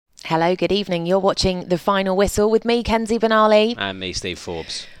Hello, good evening. You're watching The Final Whistle with me, Kenzie, Benali. And me, Steve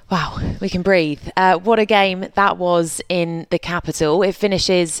Forbes. Wow, we can breathe. What a game that was in the capital. It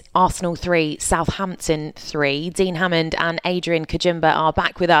finishes Arsenal 3, Southampton 3. Dean Hammond and Adrian Kajumba are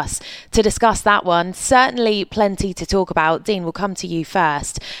back with us to discuss that one. Certainly plenty to talk about. Dean, we'll come to you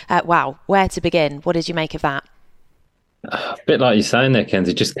first. Wow, where to begin? What did you make of that? A bit like you're saying there,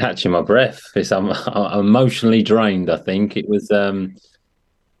 Kenzie, just catching my breath. I'm emotionally drained, I think. It was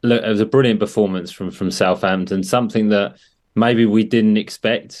it was a brilliant performance from Southampton, something that maybe we didn't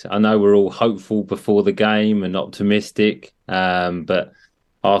expect. I know we're all hopeful before the game and optimistic, but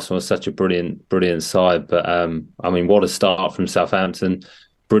Arsenal is such a brilliant side. But what a start from Southampton.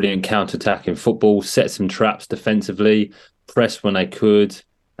 Brilliant counter-attacking football, set some traps defensively, pressed when they could,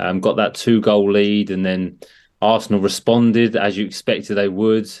 got that 2-goal lead, and then Arsenal responded as you expected they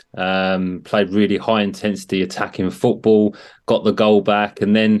would, played really high-intensity attacking football, got the goal back,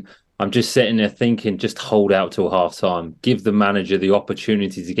 and then I'm just sitting there thinking, just hold out till half-time. Give the manager the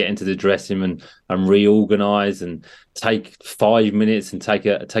opportunity to get into the dressing room and reorganise and take 5 minutes and take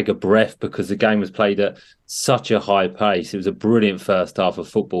a breath, because the game was played at such a high pace. It was a brilliant first half of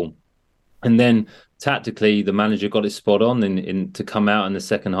football. And then tactically, the manager got it spot on to come out in the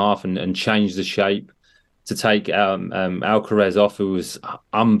second half and change the shape, to take Alcaraz off, who was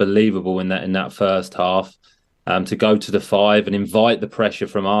unbelievable in that first half. To go to the 5 and invite the pressure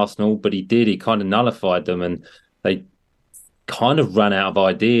from Arsenal, but he kind of nullified them, and they kind of ran out of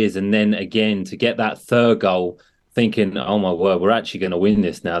ideas. And then again, to get that third goal, thinking, oh my word, we're actually going to win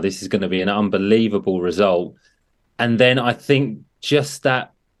this now. This is going to be an unbelievable result. And then I think just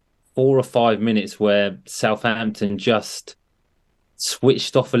that 4 or 5 minutes where Southampton just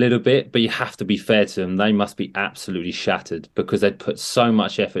switched off a little bit, but you have to be fair to them. They must be absolutely shattered, because they'd put so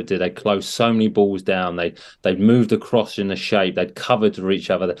much effort. They closed so many balls down. They'd moved across in the shape. They'd covered for each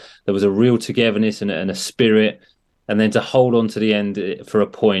other. There was a real togetherness and a spirit. And then to hold on to the end for a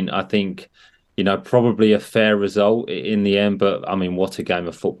point, I think, probably a fair result in the end. But what a game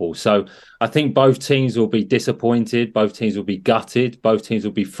of football. So I think both teams will be disappointed. Both teams will be gutted. Both teams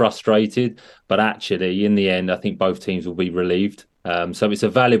will be frustrated. But actually, in the end, I think both teams will be relieved. So it's a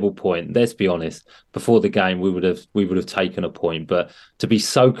valuable point. Let's be honest. Before the game, we would have taken a point, but to be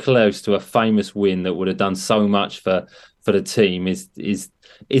so close to a famous win that would have done so much for the team is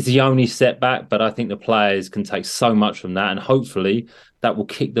the only setback. But I think the players can take so much from that, and hopefully that will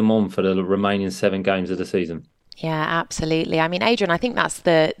kick them on for the remaining 7 games of the season. Yeah, absolutely. Adrian, I think that's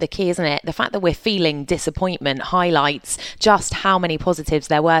the key, isn't it? The fact that we're feeling disappointment highlights just how many positives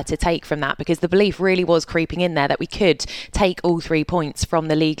there were to take from that, because the belief really was creeping in there that we could take all 3 points from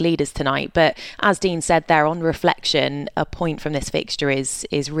the league leaders tonight. But as Dean said there, on reflection, a point from this fixture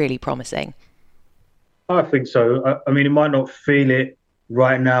is really promising. I think so. You might not feel it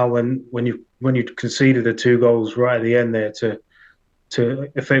right now when you conceded the 2 goals right at the end there to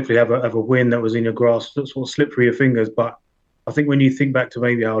effectively have a win that was in your grasp, that sort of slipped through your fingers. But I think when you think back to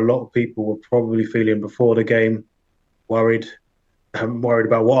maybe how a lot of people were probably feeling before the game, worried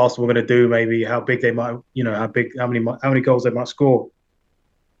about what Arsenal were going to do, maybe how big they might, how many goals they might score,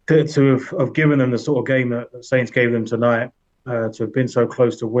 to have given them the sort of game that Saints gave them tonight, to have been so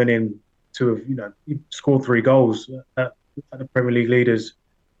close to winning, to have scored 3 goals at the Premier League leaders.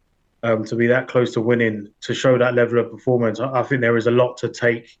 To be that close to winning, to show that level of performance, I think there is a lot to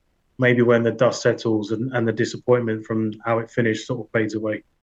take, maybe when the dust settles and the disappointment from how it finished sort of fades away.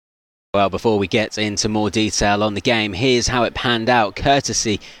 Well, before we get into more detail on the game, here's how it panned out,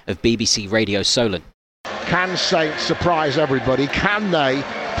 courtesy of BBC Radio Solent. Can Saints surprise everybody? Can they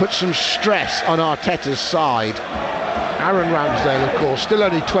put some stress on Arteta's side? Aaron Ramsdale, of course, still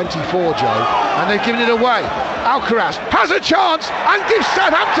only 24, Joe, and they've given it away. Alcaraz has a chance and gives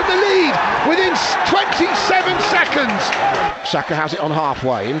Southampton the lead within 27 seconds. Saka has it on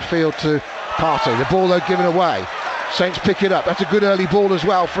halfway, infield to Partey. The ball, though, given away. Saints pick it up. That's a good early ball as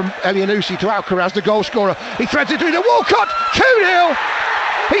well from Elianusi to Alcaraz, the goal scorer. He threads it through to Walcott, 2-0.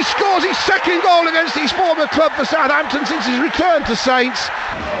 He scores his second goal against his former club for Southampton since his return to Saints.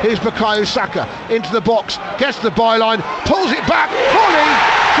 Here's Bukayo Saka into the box, gets the byline, pulls it back, volley,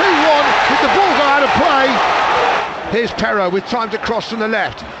 2-1 with the ball gone out of play. Here's Perro with time to cross from the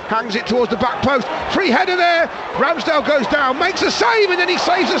left, hangs it towards the back post, free header there, Ramsdale goes down, makes a save, and then he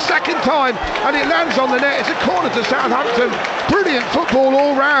saves a second time, and it lands on the net. It's a corner to Southampton. Brilliant football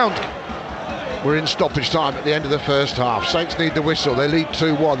all round. We're in stoppage time at the end of the first half. Saints need the whistle. They lead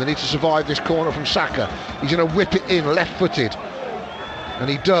 2-1. They need to survive this corner from Saka. He's going to whip it in left-footed. And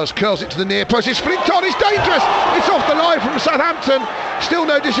he does. Curls it to the near post. It's flicked on. It's dangerous. It's off the line from Southampton. Still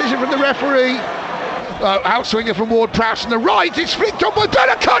no decision from the referee. Outswinger from Ward-Prowse on the right. It's flicked on by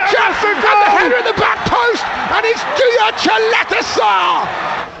Benali. and it's Diachaleta.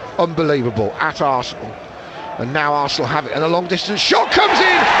 Unbelievable at Arsenal. And now Arsenal have it, and a long distance shot comes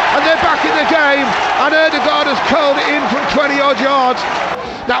in, and they're back in the game, and Ødegaard has curled it in from 20 odd yards.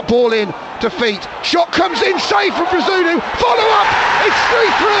 That ball in to feet, shot comes in, save from Brazudu, follow up, it's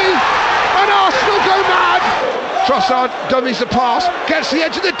 3-3, and Arsenal go mad. Trossard dummies the pass, gets the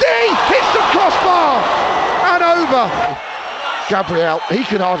edge of the D, hits the crossbar, and over. Gabriel, he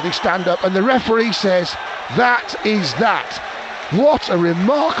can hardly stand up, and the referee says, that is that. What a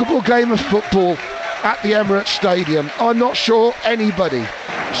remarkable game of football at the Emirates Stadium. I'm not sure anybody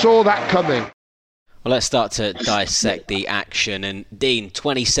saw that coming. Well, let's start to dissect the action. And Dean,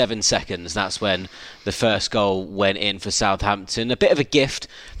 27 seconds, that's when the first goal went in for Southampton. A bit of a gift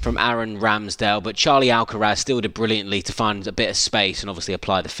from Aaron Ramsdale, but Charlie Alcaraz still did brilliantly to find a bit of space and obviously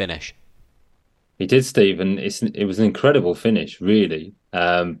apply the finish. He did, Steve, and it was an incredible finish, really.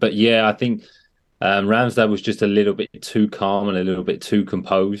 But yeah, I think Ramsdale was just a little bit too calm and a little bit too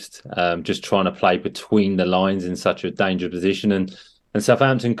composed, just trying to play between the lines in such a dangerous position. And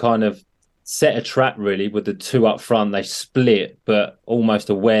Southampton kind of set a trap, really, with the two up front. They split, but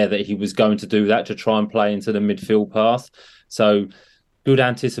almost aware that he was going to do that to try and play into the midfield pass. So good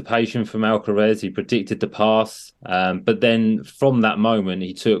anticipation from Alcaraz. He predicted the pass. But then from that moment,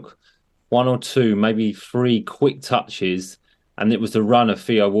 he took one or two, maybe three quick touches. And it was the run of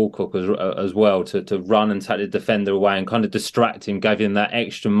Theo Walcott as well to run and take the defender away and kind of distract him, gave him that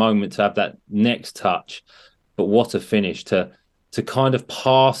extra moment to have that next touch. But what a finish to kind of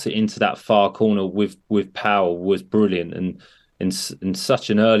pass it into that far corner with power was brilliant. And in such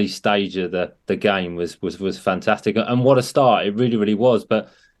an early stage of the game was fantastic. And what a start it really, really was.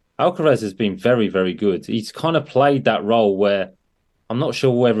 But Alcaraz has been very, very good. He's kind of played that role where I'm not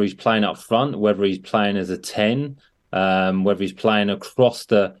sure whether he's playing up front, whether he's playing as a 10, whether he's playing across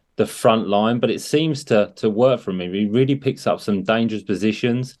the front line, but it seems to work for him. He really picks up some dangerous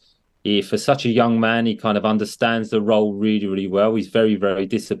positions. For such a young man, he kind of understands the role really, really well. He's very, very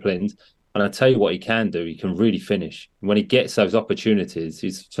disciplined. And I tell you what he can do. He can really finish. When he gets those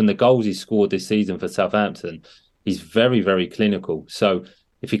opportunities, from the goals he's scored this season for Southampton, he's very, very clinical. So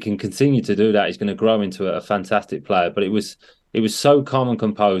if he can continue to do that, he's going to grow into a fantastic player. But it was so calm and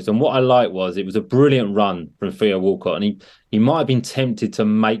composed. And what I liked was it was a brilliant run from Theo Walcott. And he might have been tempted to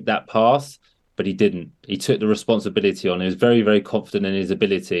make that pass, but he didn't. He took the responsibility on. He was very, very confident in his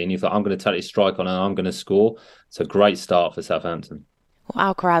ability. And he thought, I'm going to take this strike on and I'm going to score. It's a great start for Southampton.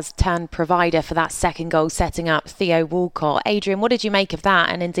 Well, Alcaraz turned provider for that second goal, setting up Theo Walcott. Adrian, what did you make of that?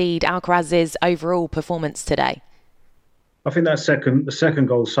 And indeed, Alcaraz's overall performance today? I think the second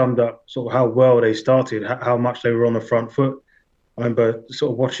goal summed up sort of how well they started, how much they were on the front foot. I remember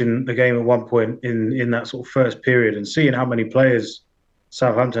sort of watching the game at one point in that sort of first period and seeing how many players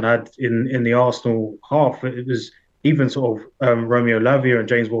Southampton had in the Arsenal half. It was even sort of Romeo Lavia and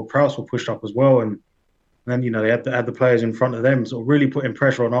James Ward-Prowse were pushed up as well. And then, they had the players in front of them, sort of really putting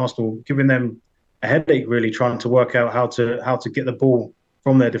pressure on Arsenal, giving them a headache, really trying to work out how to get the ball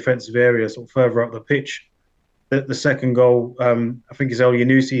from their defensive area sort of further up the pitch. The second goal, I think it's El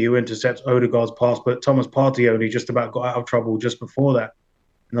Yunusi who intercepts Ødegaard's pass, but Thomas Partey only just about got out of trouble just before that.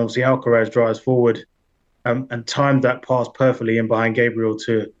 And obviously Alcaraz drives forward and timed that pass perfectly in behind Gabriel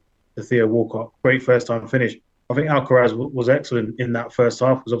to Theo Walcott. Great first-time finish. I think Alcaraz was excellent in that first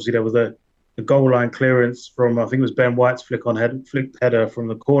half because obviously there was the goal line clearance from, I think it was Ben White's flicked header from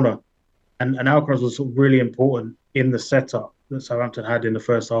the corner. And Alcaraz was sort of really important in the setup that Southampton had in the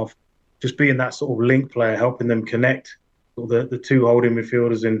first half. Just being that sort of link player, helping them connect the two holding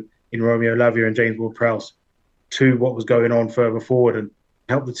midfielders in Romeo Lavia and James Ward-Prowse to what was going on further forward and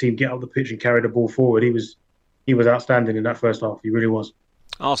help the team get up the pitch and carry the ball forward. He was outstanding in that first half. He really was.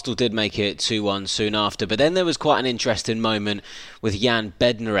 Arsenal did make it 2-1 soon after, but then there was quite an interesting moment with Jan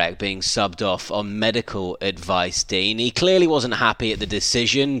Bednarek being subbed off on medical advice, Dean. He clearly wasn't happy at the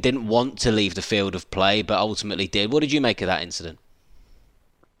decision, didn't want to leave the field of play, but ultimately did. What did you make of that incident?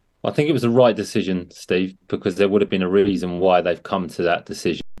 I think it was the right decision, Steve, because there would have been a reason why they've come to that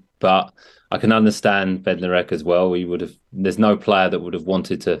decision. But I can understand Bednarek as well. There's no player that would have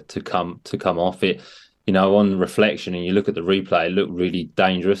wanted to come off it. On reflection, and you look at the replay, it looked really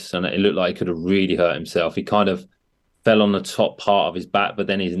dangerous, and it looked like he could have really hurt himself. He kind of fell on the top part of his back, but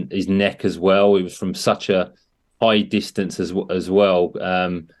then his neck as well. It was from such a high distance as well.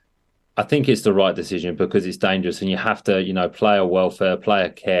 I think it's the right decision because it's dangerous, and you have to, player welfare, player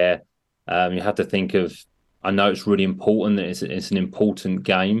care. You have to think of. I know it's really important. It's an important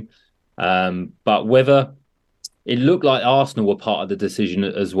game, but whether it looked like Arsenal were part of the decision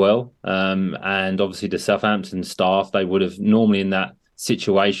as well, and obviously the Southampton staff, they would have normally in that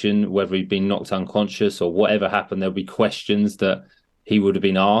situation, whether he'd been knocked unconscious or whatever happened, there'll be questions that he would have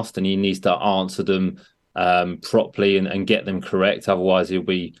been asked, and he needs to answer them properly and get them correct. Otherwise, he'll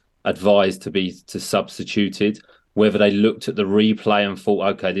be advised to substituted. Whether they looked at the replay and thought,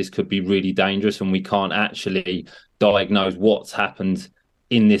 okay, this could be really dangerous and we can't actually diagnose what's happened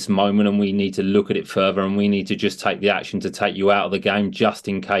in this moment, and we need to look at it further, and we need to just take the action to take you out of the game just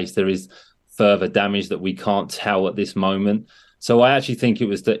in case there is further damage that we can't tell at this moment. So I actually think it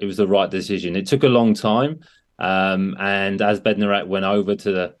was the right decision. It took a long time, and as Bednarek went over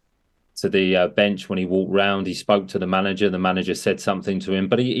to the bench, when he walked round, he spoke to the manager. The manager said something to him,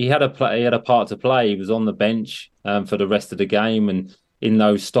 but he had a part to play. He was on the bench for the rest of the game, and in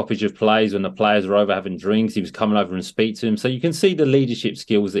those stoppage of plays when the players were over having drinks, he was coming over and speak to him. So you can see the leadership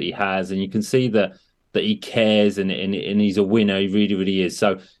skills that he has, and you can see that he cares, and he's a winner. He really, really is.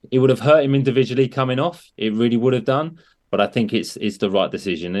 So it would have hurt him individually coming off. It really would have done. But I think it's the right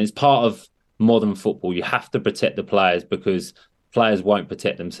decision. And it's part of modern football. You have to protect the players, because players won't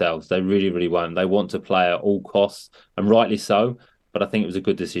protect themselves. They really, really won't. They want to play at all costs, and rightly so. But I think it was a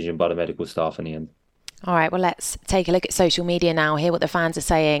good decision by the medical staff in the end. All right, well, let's take a look at social media now, hear what the fans are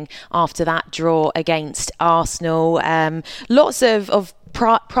saying after that draw against Arsenal. Lots of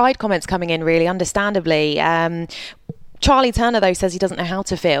pride comments coming in, really, understandably. Charlie Turner, though, says he doesn't know how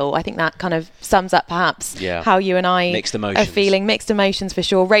to feel. I think that kind of sums up perhaps how you and I are feeling. Mixed emotions for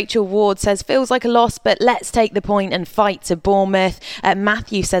sure. Rachel Ward says, feels like a loss, but let's take the point and fight to Bournemouth.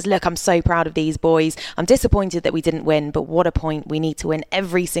 Matthew says, look, I'm so proud of these boys. I'm disappointed that we didn't win, but what a point. We need to win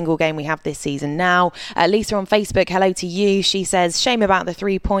every single game we have this season now. Lisa on Facebook, hello to you. She says, shame about the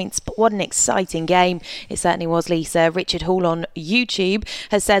 3 points, but what an exciting game. It certainly was, Lisa. Richard Hall on YouTube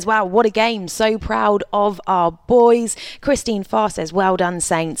says, wow, what a game. So proud of our boys. Christine Farr says, well done,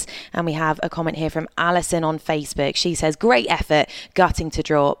 Saints. And we have a comment here from Alison on Facebook. She says, great effort, gutting to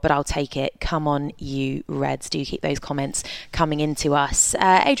draw, but I'll take it. Come on, you Reds. Do keep those comments coming into us.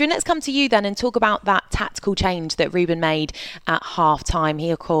 Adrian, let's come to you then and talk about that tactical change that Ruben made at half-time.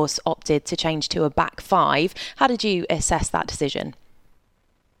 He, of course, opted to change to a back five. How did you assess that decision?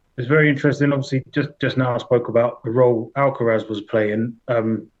 It's very interesting. Obviously, just now I spoke about the role Alcaraz was playing.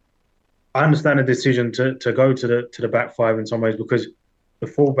 I understand the decision to go to the back five in some ways, because the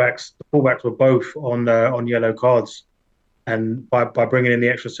fullbacks were both on yellow cards, and by bringing in the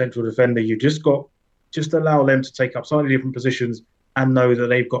extra central defender, you just allow them to take up slightly different positions and know that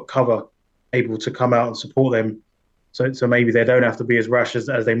they've got cover able to come out and support them. So maybe they don't have to be as rash as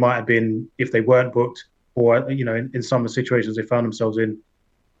they might have been if they weren't booked, or in some of the situations they found themselves in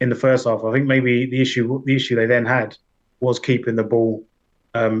the first half. I think maybe the issue they then had was keeping the ball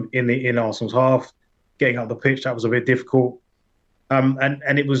in Arsenal's half, getting up the pitch. That was a bit difficult, and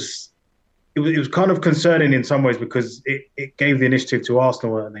it was kind of concerning in some ways, because it gave the initiative to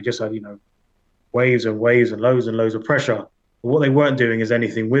Arsenal, and they just had waves and waves and loads of pressure. But what they weren't doing is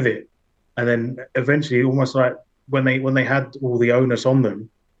anything with it, and then eventually, almost like when they had all the onus on them,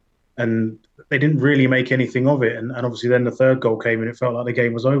 and they didn't really make anything of it, and obviously then the third goal came, and it felt like the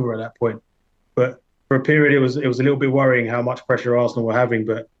game was over at that point. But for a period, it was a little bit worrying how much pressure Arsenal were having,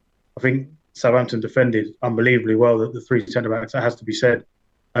 but I think Southampton defended unbelievably well. The three centre-backs, that has to be said.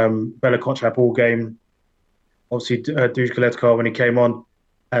 Bella Kotchap all game. Obviously, Duj Koletkar when he came on,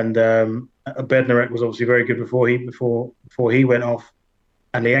 and Bednarek was obviously very good before he went off,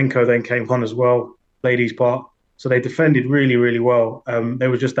 and Lienko then came on as well, played his part. So they defended really, really well. There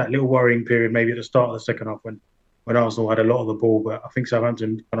was just that little worrying period maybe at the start of the second half when Arsenal had a lot of the ball, but I think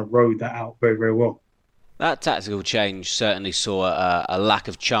Southampton kind of rode that out very, very well. That tactical change certainly saw a lack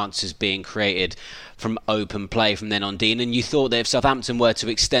of chances being created from open play from then on, Dean. And you thought that if Southampton were to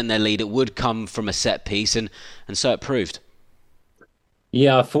extend their lead, it would come from a set piece, and so it proved.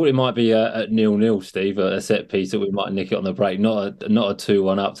 Yeah, I thought it might be a 0-0, Steve, a set piece that we might nick it on the break, not a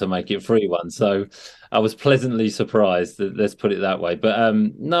 2-1 up to make it 3-1. So I was pleasantly surprised. Let's put it that way. But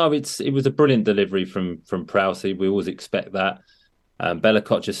no, it was a brilliant delivery from Prowse. We always expect that. Bella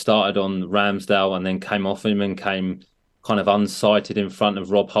Kotchap started on Ramsdale and then came off him and came kind of unsighted in front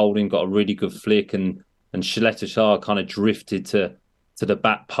of Rob Holding, got a really good flick, and Shaletasar kind of drifted to the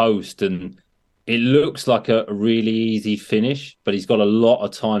back post, and it looks like a really easy finish, but he's got a lot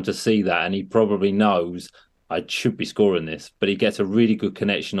of time to see that, and he probably knows I should be scoring this, but he gets a really good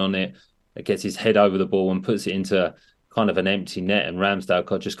connection on it. It gets his head over the ball and puts it into kind of an empty net, and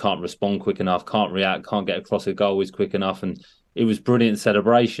Ramsdale just can't respond quick enough, can't react, can't get across a goal quick enough, and it was brilliant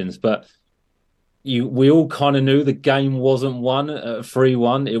celebrations. But we all kind of knew the game wasn't won at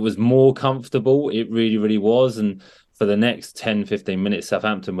 3-1. It was more comfortable. It really, really was. And for the next 10, 15 minutes,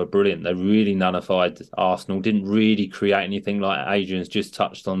 Southampton were brilliant. They really nullified Arsenal, didn't really create anything like Adrian's just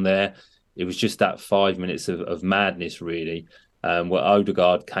touched on there. It was just that 5 minutes of madness, really, where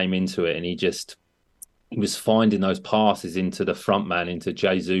Odegaard came into it and he was finding those passes into the front man, into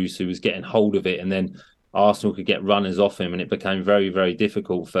Jesus, who was getting hold of it, and then Arsenal could get runners off him, and it became very, very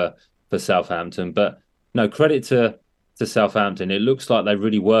difficult for Southampton. But no, credit to Southampton. It looks like they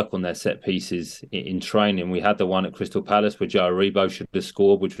really work on their set pieces in training. We had the one at Crystal Palace where Joe Aribo should have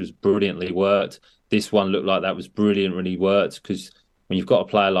scored, which was brilliantly worked. This one looked like that was brilliantly worked, because when you've got a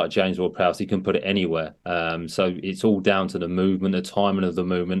player like James Ward-Prowse, he can put it anywhere. So it's all down to the movement, the timing of the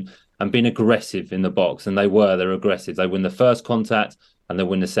movement, and being aggressive in the box. And they're aggressive. They win the first contact and they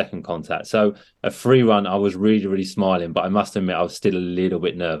win the second contact. So a free run, I was really, really smiling, but I must admit I was still a little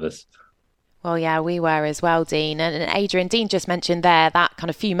bit nervous. Well, yeah, we were as well, Dean. And Adrian, Dean just mentioned there that kind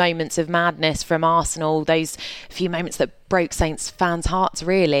of few moments of madness from Arsenal, those few moments that broke Saints fans' hearts,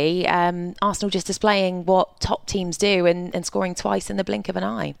 really. Arsenal just displaying what top teams do and scoring twice in the blink of an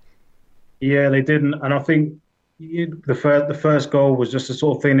eye. Yeah, they didn't. And I think the first goal was just the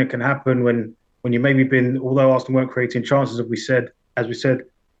sort of thing that can happen when you maybe although Arsenal weren't creating chances, as we said,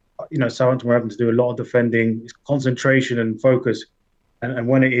 Southampton were having to do a lot of defending, concentration and focus. And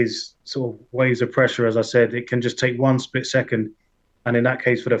when it is sort of waves of pressure, as I said, it can just take one split second. And in that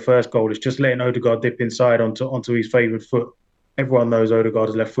case, for the first goal, it's just letting Odegaard dip inside onto his favoured foot. Everyone knows Odegaard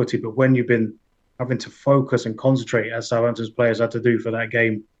is left-footed, but when you've been having to focus and concentrate, as Southampton's players had to do for that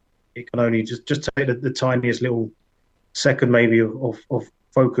game, it can only just take the tiniest little second maybe of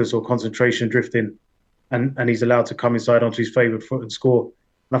focus or concentration drifting, and he's allowed to come inside onto his favoured foot and score.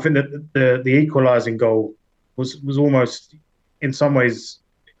 And I think that the equalising goal was almost, in some ways,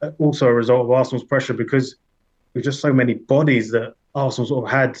 also a result of Arsenal's pressure, because there's just so many bodies that Arsenal sort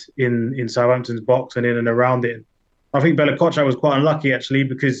of had in Southampton's box and in and around it. I think Bella Kotchap was quite unlucky, actually,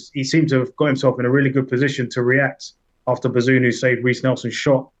 because he seemed to have got himself in a really good position to react after Bazunu saved Reece Nelson's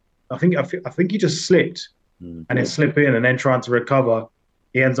shot. I think he just slipped and then slip in, and then trying to recover,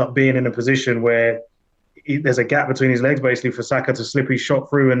 he ends up being in a position where there's a gap between his legs, basically, for Saka to slip his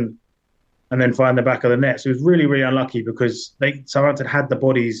shot through and then find the back of the net. So it was really, really unlucky, because Southampton had the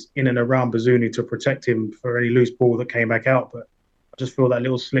bodies in and around Bazunu to protect him for any loose ball that came back out. But I just feel that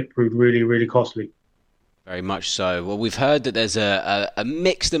little slip proved really, really costly. Very much so. Well, we've heard that there's a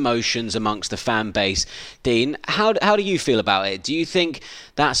mixed emotions amongst the fan base. Dean, how do you feel about it? Do you think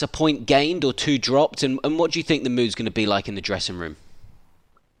that's a point gained or two dropped? And what do you think the mood's going to be like in the dressing room?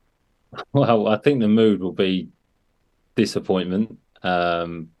 Well, I think the mood will be disappointment.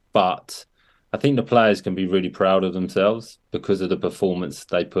 But I think the players can be really proud of themselves because of the performance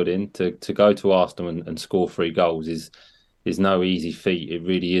they put in. To go to Arsenal and score 3 goals is no easy feat. It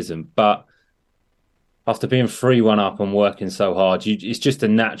really isn't. But after being 3-1 up and working so hard, it's just a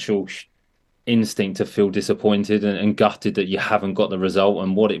natural instinct to feel disappointed and gutted that you haven't got the result,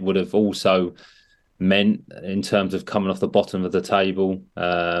 and what it would have also meant in terms of coming off the bottom of the table,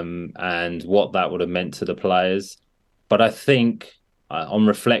 and what that would have meant to the players. But I think on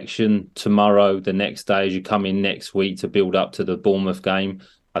reflection, tomorrow, the next day, as you come in next week to build up to the Bournemouth game,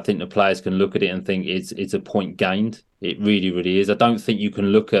 I think the players can look at it and think it's a point gained. It really, really is. I don't think you can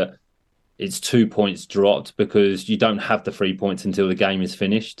look at it's 2 points dropped, because you don't have the 3 points until the game is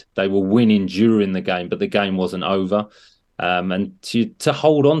finished. They were winning during the game, but the game wasn't over. And to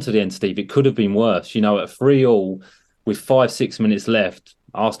hold on to the end, Steve, it could have been worse. At 3-3 with 5-6 minutes left,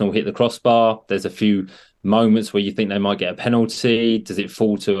 Arsenal hit the crossbar. There's a few moments where you think they might get a penalty. Does it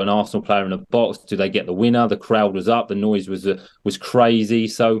fall to an Arsenal player in the box? Do they get the winner? The crowd was up. The noise was crazy.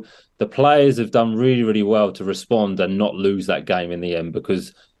 So the players have done really, really well to respond and not lose that game in the end,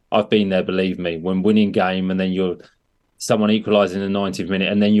 because I've been there, believe me, when winning game and then someone equalising in the 90th minute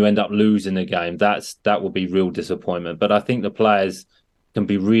and then you end up losing the game. That will be real disappointment. But I think the players can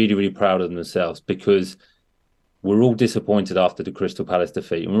be really, really proud of themselves, because we're all disappointed after the Crystal Palace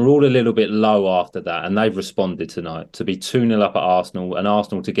defeat, and we're all a little bit low after that, and they've responded tonight. To be 2-0 up at Arsenal, and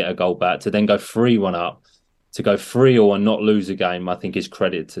Arsenal to get a goal back, to then go 3-1 up, to go 3-3 and not lose a game, I think is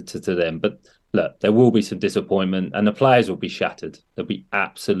credit to them. But look, there will be some disappointment, and the players will be shattered. They'll be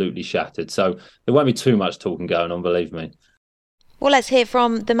absolutely shattered. So there won't be too much talking going on, believe me. Well, let's hear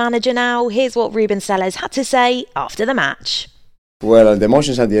from the manager now. Here's what Ruben Sellers had to say after the match. Well, the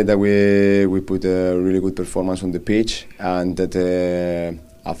emotions at the end that we put a really good performance on the pitch, and that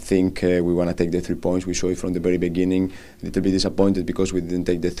I think we want to take the 3 points. We showed it from the very beginning. A little bit disappointed because we didn't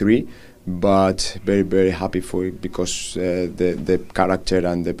take the 3, but very, very happy for it, because the character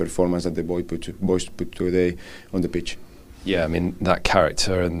and the performance that the boys put today on the pitch. Yeah, I mean, that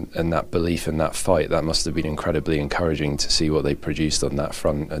character and that belief in that fight, that must have been incredibly encouraging to see what they produced on that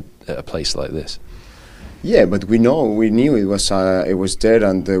front at a place like this. Yeah, but we knew it was there,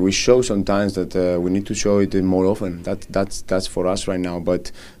 and we show sometimes that we need to show it more often. That's for us right now.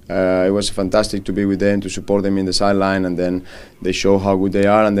 But it was fantastic to be with them, to support them in the sideline, and then they show how good they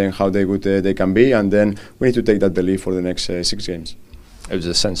are, and then how good they can be, and then we need to take that belief for the next 6 games. It was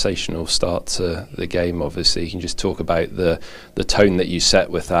a sensational start to the game, obviously. You can just talk about the tone that you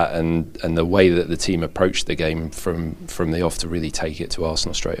set with that and the way that the team approached the game from the off to really take it to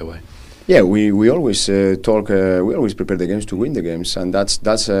Arsenal straight away. Yeah, we always talk. We always prepare the games to win the games, and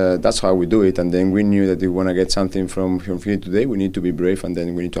that's how we do it. And then we knew that if we want to get something from here today, we need to be brave, and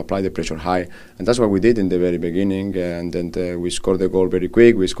then we need to apply the pressure high, and that's what we did in the very beginning. And then we scored the goal very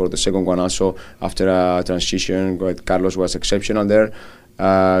quick. We scored the second one also after a transition. Carlos was exceptional there,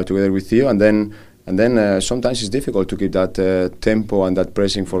 together with Theo, and then sometimes it's difficult to keep that tempo and that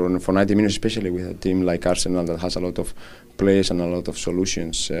pressing for 90 minutes, especially with a team like Arsenal that has a lot of players and a lot of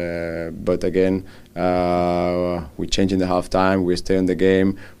solutions. But again, we changed in the half time, we stayed on the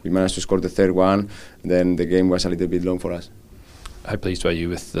game, we managed to score the third one, then the game was a little bit long for us. How pleased were you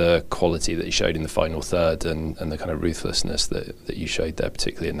with the quality that you showed in the final third and the kind of ruthlessness that you showed there,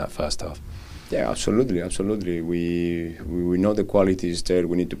 particularly in that first half? Yeah, absolutely. We know the quality is there.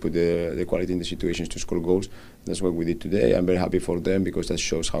 We need to put the quality in the situations to score goals. That's what we did today. I'm very happy for them because that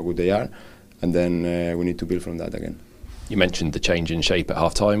shows how good they are. And then we need to build from that again. You mentioned the change in shape at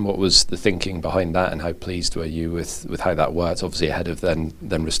half-time. What was the thinking behind that, and how pleased were you with how that worked, obviously ahead of then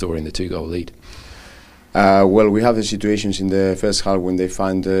restoring the 2-goal lead? Well, we have the situations in the first half when they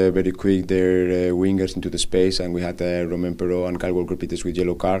find very quick their wingers into the space, and we had Romain Perraud and Kyle Walker-Peters with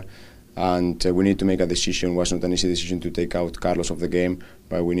yellow card. And we need to make a decision. It was not an easy decision to take out Carlos of the game,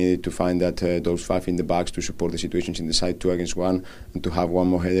 but we needed to find that those 5 in the backs to support the situations in the side 2 against 1, and to have one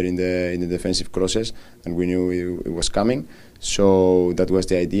more header in the defensive crosses, and we knew it was coming. So that was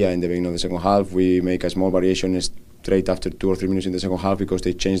the idea in the beginning of the second half. We make a small variation straight after 2 or 3 minutes in the second half because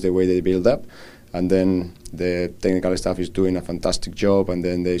they changed the way they build up, and then the technical staff is doing a fantastic job, and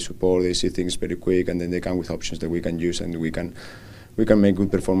then they support, they see things very quick, and then they come with options that we can use, and we can make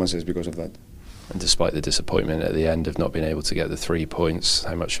good performances because of that. And despite the disappointment at the end of not being able to get the 3 points,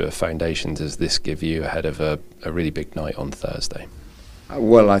 how much of a foundation does this give you ahead of a really big night on Thursday?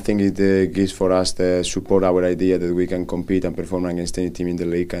 Well, I think it gives for us the support our idea that we can compete and perform against any team in the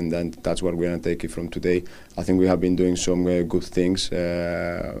league, and then that's what we're going to take it from today. I think we have been doing some good things.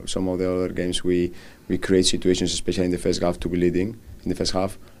 Some of the other games we create situations, especially in the first half, to be leading in the first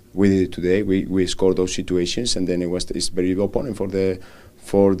half. We did it today. We scored those situations, and then it's very opponent it's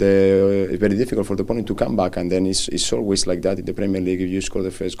very difficult for the opponent to come back, and then it's always like that in the Premier League. If you score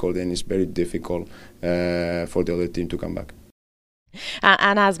the first goal, then it's very difficult for the other team to come back.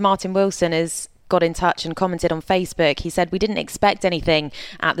 And as Martin Wilson has got in touch and commented on Facebook, he said, we didn't expect anything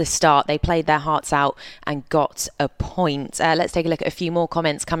at the start. They played their hearts out and got a point. Let's take a look at a few more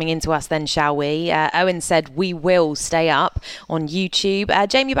comments coming into us then, shall we? Owen said, we will stay up on YouTube.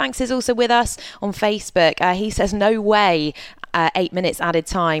 Jamie Banks is also with us on Facebook. He says, no way. 8 minutes added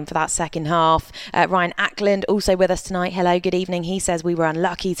time for that second half. Ryan Ackland also with us tonight. Hello, good evening. He says we were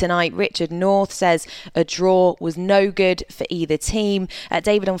unlucky tonight. Richard North says a draw was no good for either team.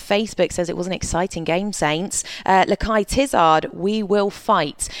 David on Facebook says it was an exciting game, Saints. Lakai Tizard, we will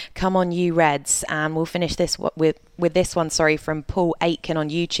fight. Come on, you Reds. And we'll finish this with this one, from Paul Aitken on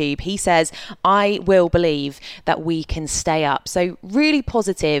YouTube. He says, I will believe that we can stay up. So really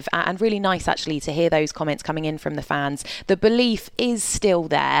positive and really nice actually to hear those comments coming in from the fans. The belief is still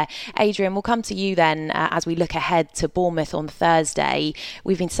there. Adrian, we'll come to you then as we look ahead to Bournemouth on Thursday.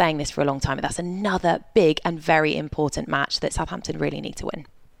 We've been saying this for a long time, but that's another big and very important match that Southampton really need to win.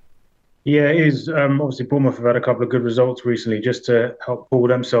 Yeah, it is. Obviously, Bournemouth have had a couple of good results recently just to help pull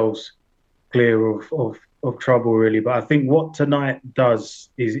themselves clear of trouble, really. But I think what tonight does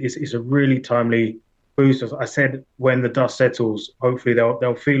is a really timely boost. As I said, when the dust settles, hopefully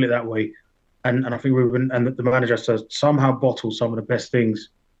they'll feel it that way. And I think Ruben and the manager has to somehow bottle some of the best things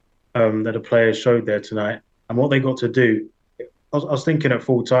that the players showed there tonight. And what they got to do, I was thinking at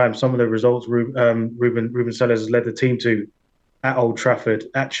full time, some of the results Ruben Sellers has led the team to at Old Trafford,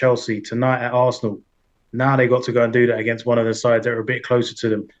 at Chelsea, tonight at Arsenal. Now they got to go and do that against one of the sides that are a bit closer to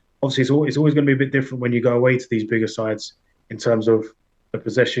them. Obviously, it's always going to be a bit different when you go away to these bigger sides in terms of the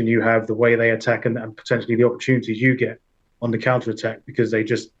possession you have, the way they attack, and potentially the opportunities you get on the counter-attack, because they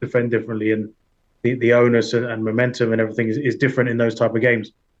just defend differently, and the onus and momentum and everything is different in those type of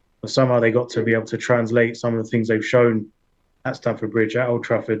games. But somehow they got to be able to translate some of the things they've shown at Stamford Bridge, at Old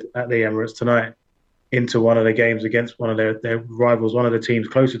Trafford, at the Emirates tonight into one of the games against one of their rivals, one of the teams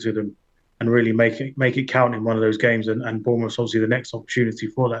closer to them, and really make it count in one of those games. And Bournemouth's obviously the next opportunity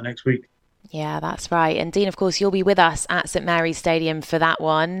for that next week. Yeah, that's right. And Dean, of course, you'll be with us at St Mary's Stadium for that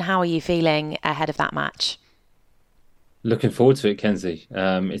one. How are you feeling ahead of that match? Looking forward to it, Kenzie.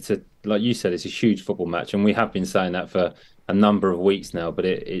 Like you said, it's a huge football match, and we have been saying that for a number of weeks now. But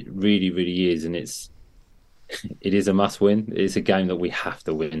it really, really is, and it is a must-win. It's a game that we have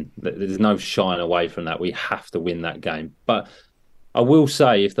to win. There's no shying away from that. We have to win that game. But I will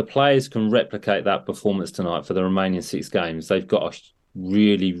say, if the players can replicate that performance tonight for the remaining 6 games, they've got a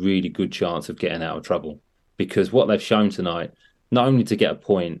really, really good chance of getting out of trouble. Because what they've shown tonight, not only to get a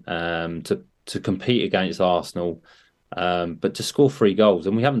point, to compete against Arsenal, but to score 3 goals.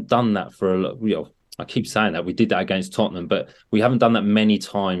 And we haven't done that for I keep saying that. We did that against Tottenham, but we haven't done that many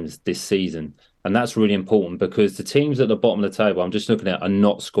times this season. And that's really important because the teams at the bottom of the table, I'm just looking at, are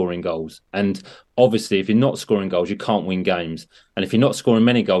not scoring goals. And obviously, if you're not scoring goals, you can't win games. And if you're not scoring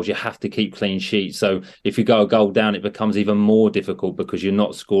many goals, you have to keep clean sheets. So if you go a goal down, it becomes even more difficult because you're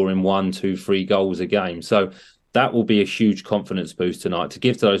not scoring 1, 2, 3 goals a game. So that will be a huge confidence boost tonight to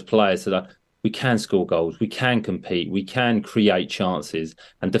give to those players so that we can score goals, we can compete, we can create chances.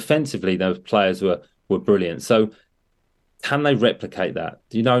 And defensively, those players were brilliant. So can they replicate that?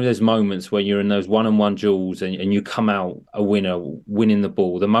 You know, there's moments where you're in those one-on-one duels and you come out a winner, winning the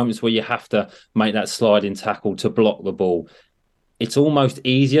ball. The moments where you have to make that sliding tackle to block the ball. It's almost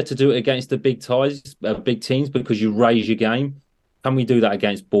easier to do it against the big teams because you raise your game. Can we do that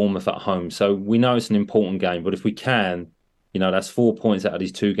against Bournemouth at home? So we know it's an important game, but if we can, that's 4 points out of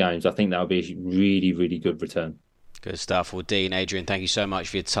these 2 games. I think that would be a really, really good return. Good stuff. Well, Dean, Adrian, thank you so much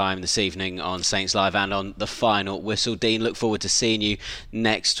for your time this evening on Saints Live and on The Final Whistle. Dean, look forward to seeing you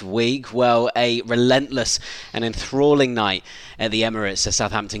next week. Well, a relentless and enthralling night at the Emirates as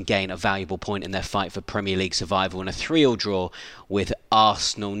Southampton gain a valuable point in their fight for Premier League survival and a 3-3 draw with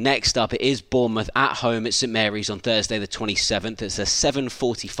Arsenal. Next up, it is Bournemouth at home at St Mary's on Thursday the 27th. It's a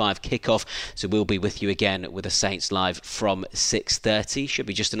 7:45 kickoff, so we'll be with you again with a Saints Live from 6:30. Should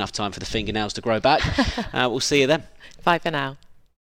be just enough time for the fingernails to grow back. We'll see you then. Bye for now.